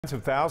Tens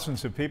of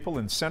thousands of people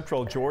in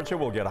central Georgia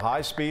will get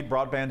high-speed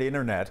broadband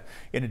internet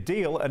in a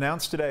deal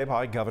announced today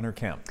by Governor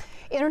Kemp.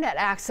 Internet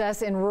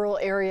access in rural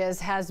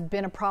areas has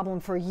been a problem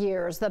for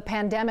years, the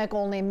pandemic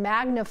only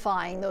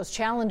magnifying those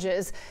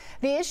challenges.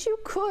 The issue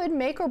could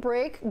make or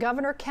break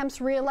Governor Kemp's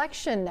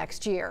re-election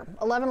next year.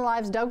 11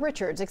 Alive's Doug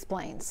Richards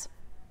explains.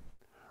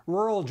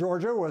 Rural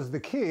Georgia was the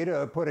key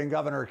to putting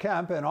Governor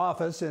Kemp in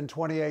office in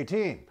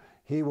 2018.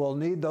 He will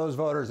need those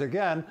voters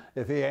again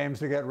if he aims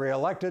to get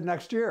reelected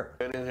next year.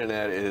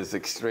 Internet is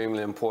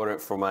extremely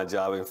important for my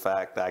job. In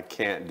fact, I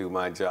can't do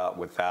my job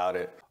without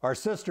it. Our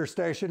sister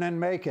station in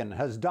Macon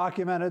has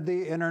documented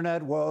the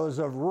internet woes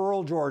of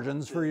rural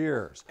Georgians for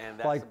years,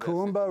 like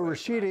Kuumba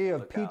Rashidi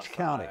of Peach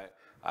County.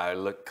 I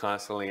look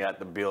constantly at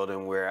the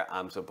building where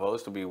I'm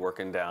supposed to be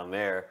working down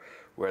there,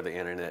 where the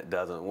internet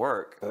doesn't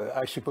work.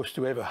 I'm supposed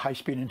to have a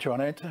high-speed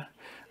internet.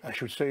 I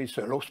should say it's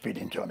a low-speed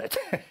internet.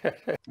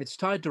 It's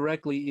tied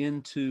directly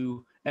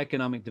into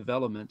economic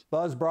development.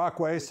 Buzz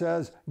Brockway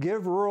says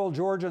give rural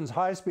Georgians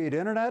high-speed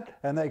internet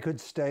and they could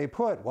stay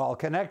put while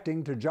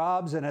connecting to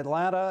jobs in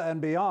Atlanta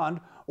and beyond,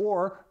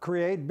 or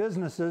create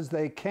businesses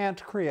they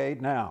can't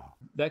create now.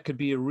 That could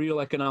be a real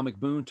economic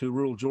boon to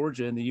rural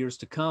Georgia in the years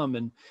to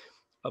come,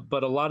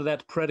 but a lot of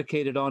that's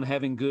predicated on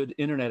having good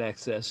internet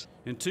access.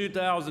 In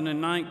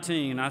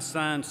 2019, I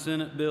signed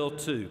Senate Bill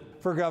 2.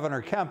 For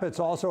Governor Kemp, it's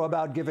also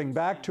about giving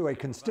back to a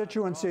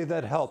constituency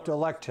that helped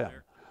elect him.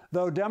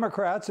 Though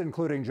Democrats,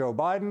 including Joe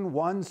Biden,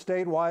 won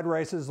statewide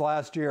races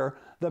last year,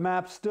 the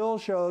map still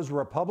shows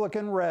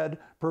Republican red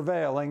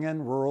prevailing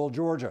in rural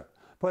Georgia.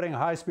 Putting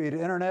high-speed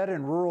internet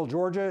in rural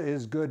Georgia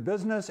is good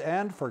business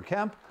and, for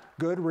Kemp,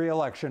 good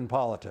re-election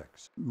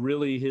politics.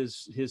 Really,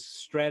 his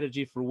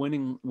strategy for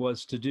winning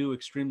was to do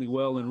extremely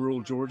well in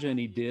rural Georgia, and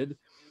he did.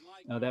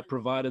 That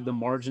provided the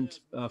margin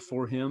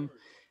for him,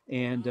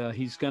 and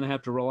he's going to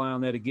have to rely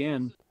on that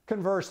again.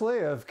 Conversely,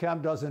 if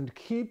Kemp doesn't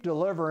keep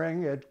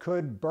delivering, it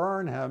could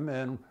burn him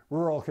in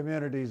rural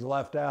communities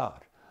left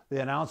out.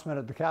 The announcement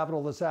at the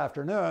Capitol this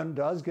afternoon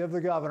does give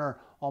the governor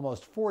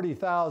almost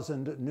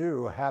 40,000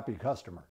 new happy customers.